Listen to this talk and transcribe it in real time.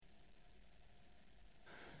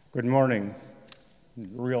Good morning.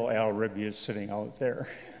 Real Al Ribby is sitting out there.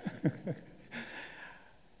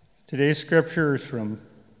 Today's scripture is from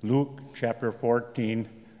Luke chapter 14,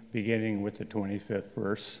 beginning with the 25th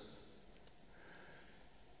verse.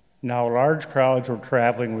 Now large crowds were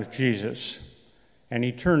traveling with Jesus, and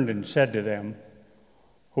he turned and said to them,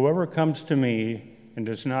 "Whoever comes to me and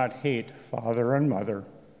does not hate father and mother,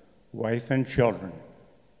 wife and children,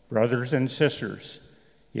 brothers and sisters,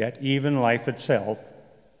 yet even life itself,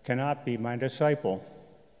 cannot be my disciple.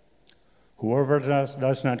 Whoever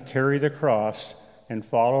does not carry the cross and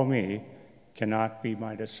follow me cannot be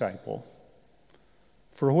my disciple.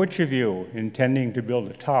 For which of you, intending to build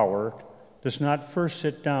a tower, does not first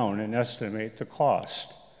sit down and estimate the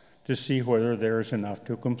cost to see whether there is enough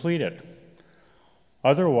to complete it?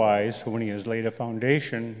 Otherwise, when he has laid a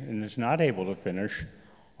foundation and is not able to finish,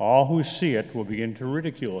 all who see it will begin to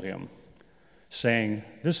ridicule him, saying,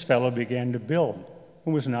 'This fellow began to build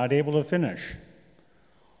and was not able to finish.'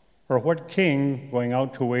 Or what king, going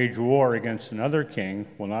out to wage war against another king,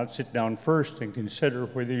 will not sit down first and consider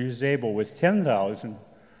whether he is able with 10,000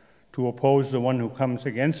 to oppose the one who comes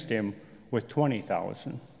against him with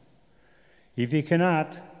 20,000? If he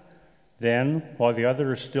cannot, then, while the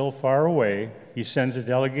other is still far away, he sends a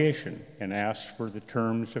delegation and asks for the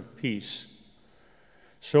terms of peace.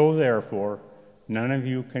 So therefore, none of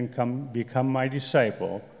you can become my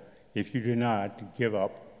disciple if you do not give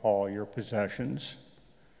up all your possessions."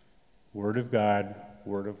 Word of God,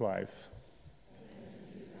 word of life.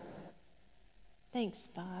 Thanks,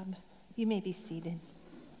 Bob. You may be seated.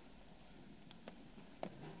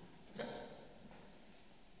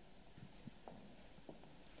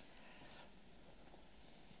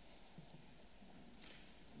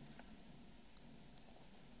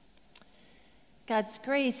 God's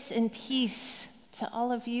grace and peace to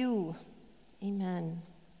all of you. Amen.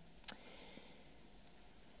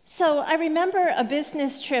 So I remember a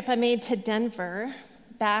business trip I made to Denver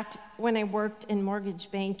back when I worked in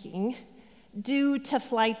mortgage banking. Due to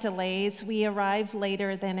flight delays, we arrived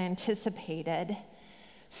later than anticipated.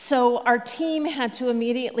 So our team had to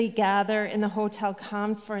immediately gather in the hotel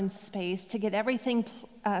conference space to get everything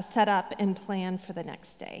set up and planned for the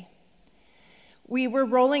next day. We were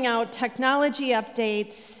rolling out technology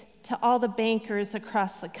updates to all the bankers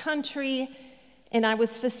across the country, and I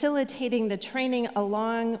was facilitating the training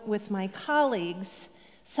along with my colleagues,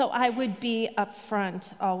 so I would be up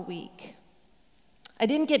front all week. I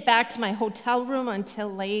didn't get back to my hotel room until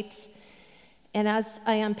late, and as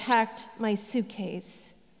I unpacked my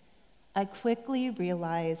suitcase, I quickly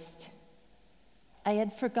realized I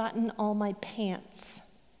had forgotten all my pants.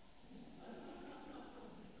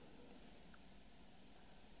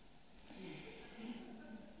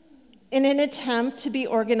 In an attempt to be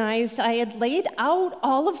organized, I had laid out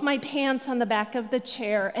all of my pants on the back of the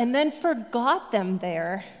chair and then forgot them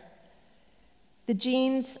there. The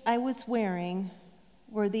jeans I was wearing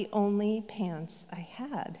were the only pants I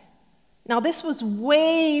had. Now, this was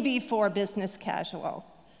way before business casual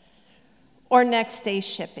or next day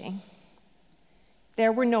shipping.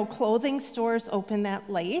 There were no clothing stores open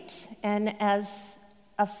that late, and as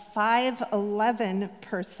a 5'11"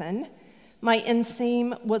 person, my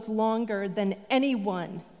inseam was longer than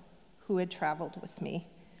anyone who had traveled with me.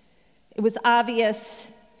 It was obvious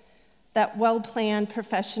that well-planned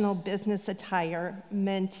professional business attire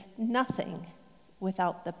meant nothing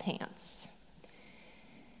without the pants.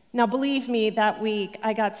 Now, believe me, that week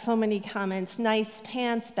I got so many comments. "Nice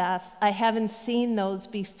pants, Beth. I haven't seen those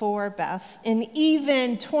before, Beth." And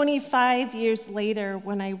even 25 years later,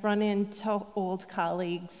 when I run into old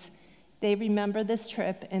colleagues, they remember this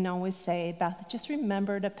trip and always say, "Beth, just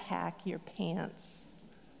remember to pack your pants."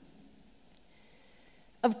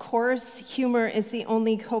 Of course, humor is the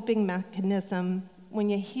only coping mechanism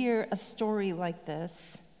when you hear a story like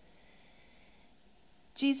this.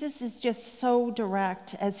 Jesus is just so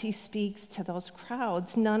direct as he speaks to those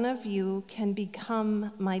crowds. None of you can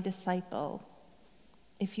become my disciple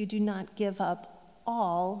if you do not give up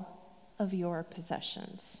all of your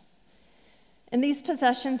possessions. And these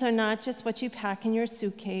possessions are not just what you pack in your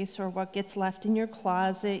suitcase or what gets left in your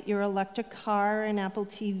closet, your electric car and Apple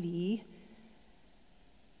TV,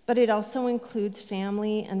 but it also includes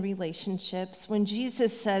family and relationships. When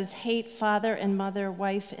Jesus says, "Hate father and mother,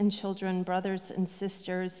 wife and children, brothers and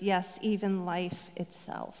sisters," yes, even life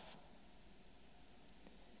itself.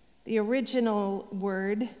 The original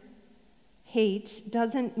word, hate,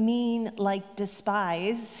 doesn't mean like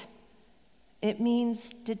despise. It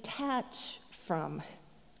means detach from.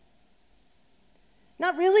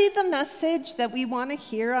 Not really the message that we want to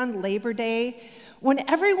hear on Labor Day when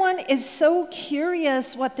everyone is so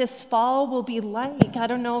curious what this fall will be like. I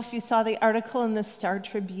don't know if you saw the article in the Star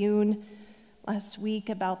Tribune last week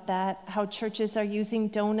about that, how churches are using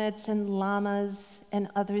donuts and llamas and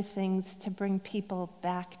other things to bring people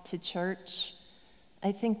back to church.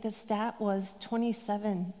 I think the stat was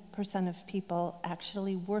 27% of people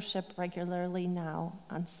actually worship regularly now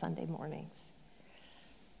on Sunday mornings.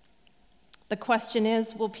 The question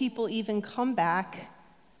is, will people even come back?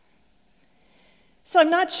 So I'm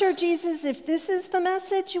not sure, Jesus, if this is the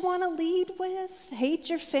message you want to lead with. Hate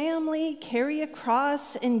your family, carry a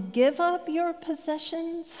cross, and give up your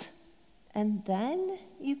possessions, and then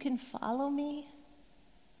you can follow me.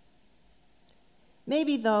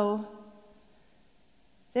 Maybe, though,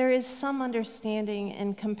 there is some understanding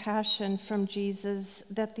and compassion from Jesus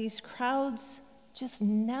that these crowds just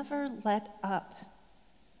never let up.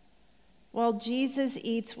 While Jesus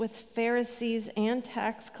eats with Pharisees and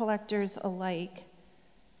tax collectors alike,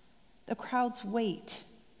 the crowds wait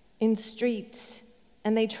in streets,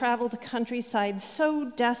 and they travel to countryside so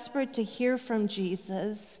desperate to hear from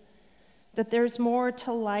Jesus that there's more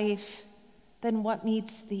to life than what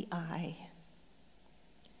meets the eye.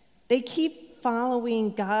 They keep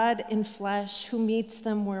following God in flesh who meets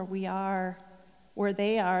them where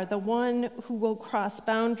they are, the one who will cross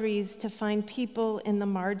boundaries to find people in the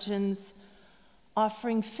margins,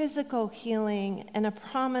 offering physical healing and a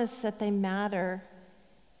promise that they matter,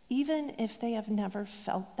 even if they have never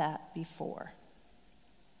felt that before.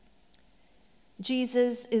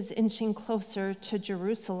 Jesus is inching closer to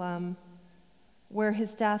Jerusalem, where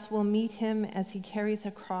his death will meet him as he carries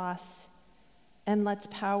a cross and lets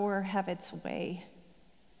power have its way.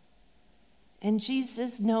 And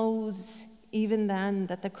Jesus knows even then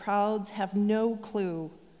that the crowds have no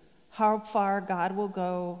clue how far God will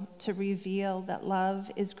go to reveal that love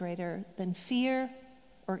is greater than fear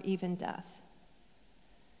or even death.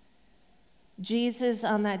 Jesus,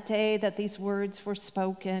 on that day that these words were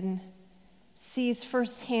spoken, sees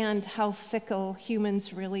firsthand how fickle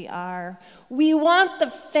humans really are. We want the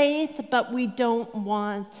faith, but we don't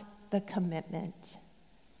want the commitment.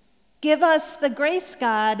 Give us the grace,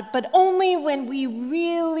 God, but only when we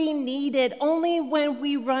really need it, only when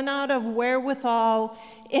we run out of wherewithal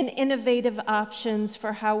and innovative options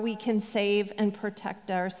for how we can save and protect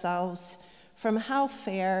ourselves from how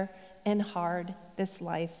fair and hard this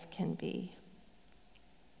life can be.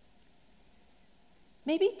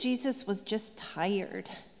 Maybe Jesus was just tired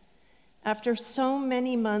after so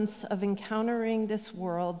many months of encountering this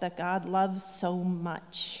world that God loves so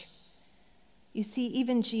much. You see,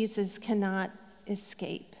 even Jesus cannot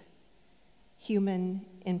escape human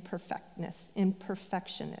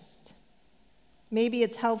imperfectionist. Maybe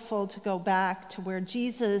it's helpful to go back to where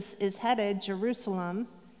Jesus is headed, Jerusalem,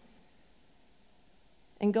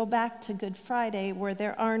 and go back to Good Friday, where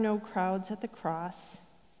there are no crowds at the cross.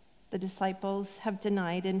 The disciples have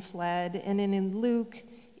denied and fled, and in Luke,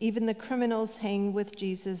 even the criminals hanging with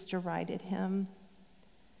Jesus derided him.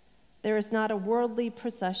 There is not a worldly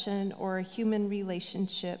possession or a human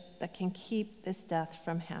relationship that can keep this death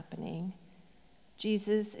from happening.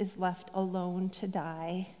 Jesus is left alone to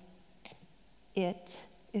die. It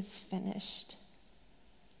is finished.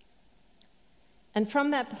 And from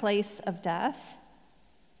that place of death,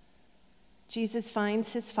 Jesus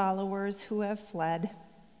finds his followers who have fled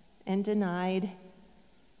and denied,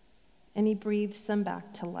 and he breathes them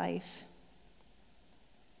back to life.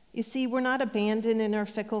 You see, we're not abandoned in our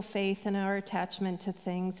fickle faith and our attachment to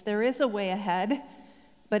things. There is a way ahead,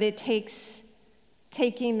 but it takes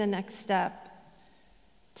taking the next step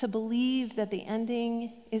to believe that the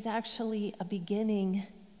ending is actually a beginning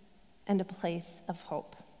and a place of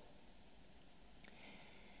hope.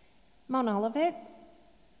 Mount Olivet,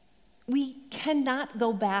 we cannot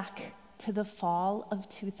go back to the fall of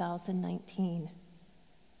 2019.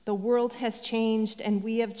 The world has changed and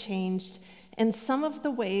we have changed, and some of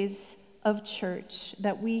the ways of church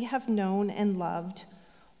that we have known and loved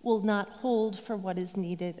will not hold for what is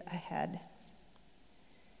needed ahead.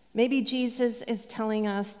 Maybe Jesus is telling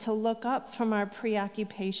us to look up from our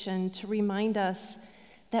preoccupation to remind us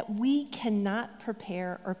that we cannot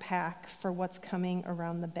prepare or pack for what's coming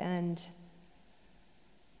around the bend.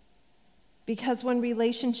 Because when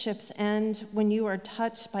relationships end, when you are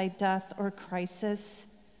touched by death or crisis,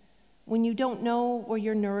 when you don't know where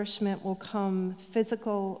your nourishment will come,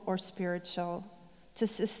 physical or spiritual, to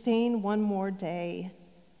sustain one more day,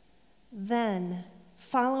 then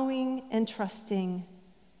following and trusting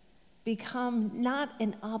become not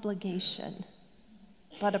an obligation,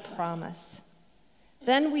 but a promise.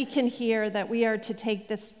 Then we can hear that we are to take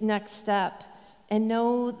this next step and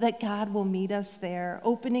know that God will meet us there,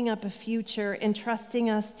 opening up a future and trusting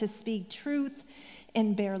us to speak truth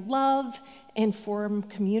and bear love and form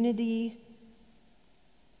community,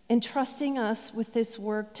 and trusting us with this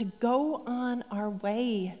work to go on our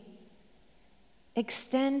way,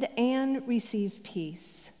 extend and receive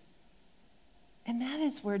peace. And that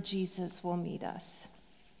is where Jesus will meet us.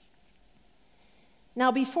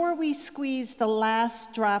 Now, before we squeeze the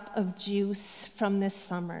last drop of juice from this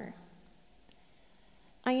summer,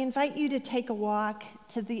 I invite you to take a walk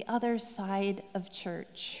to the other side of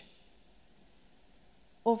church.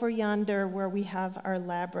 Over yonder where we have our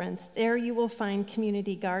labyrinth, there you will find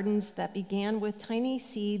community gardens that began with tiny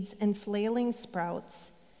seeds and flailing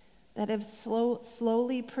sprouts that have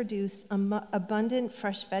slowly produced abundant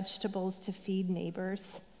fresh vegetables to feed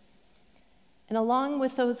neighbors. And along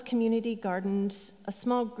with those community gardens, a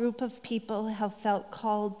small group of people have felt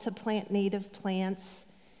called to plant native plants,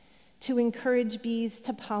 to encourage bees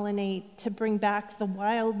to pollinate, to bring back the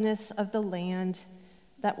wildness of the land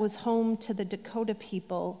that was home to the Dakota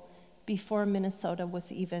people before Minnesota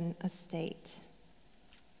was even a state.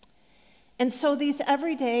 And so these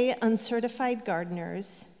everyday uncertified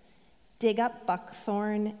gardeners dig up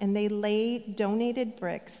buckthorn and they lay donated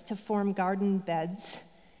bricks to form garden beds.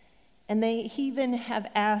 And they even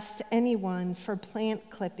have asked anyone for plant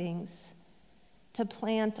clippings to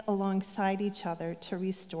plant alongside each other to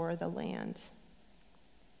restore the land.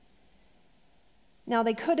 Now,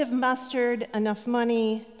 they could have mustered enough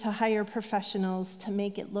money to hire professionals to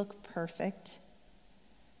make it look perfect,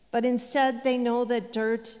 but instead they know that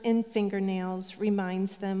dirt and fingernails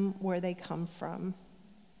reminds them where they come from,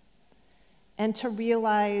 and to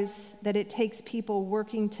realize that it takes people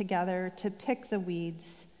working together to pick the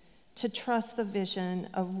weeds, to trust the vision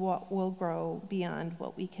of what will grow beyond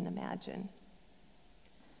what we can imagine,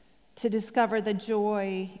 to discover the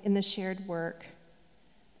joy in the shared work,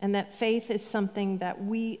 and that faith is something that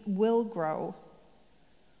we will grow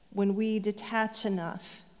when we detach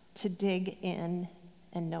enough to dig in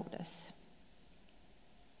and notice.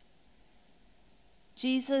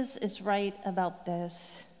 Jesus is right about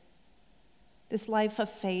this. This life of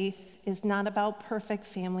faith is not about perfect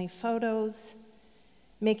family photos,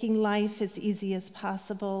 making life as easy as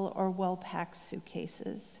possible, or well-packed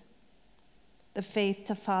suitcases. The faith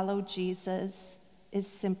to follow Jesus is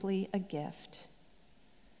simply a gift,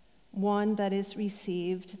 one that is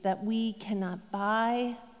received that we cannot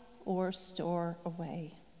buy or store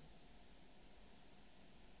away.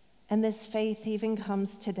 And this faith even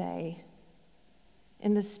comes today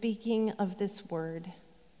in the speaking of this word,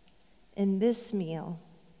 in this meal,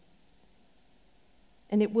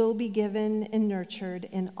 and it will be given and nurtured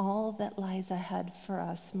in all that lies ahead for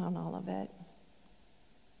us, Mount Olivet.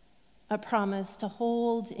 A promise to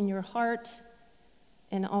hold in your heart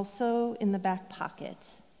and also in the back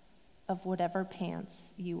pocket of whatever pants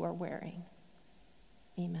you are wearing.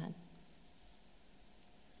 Amen.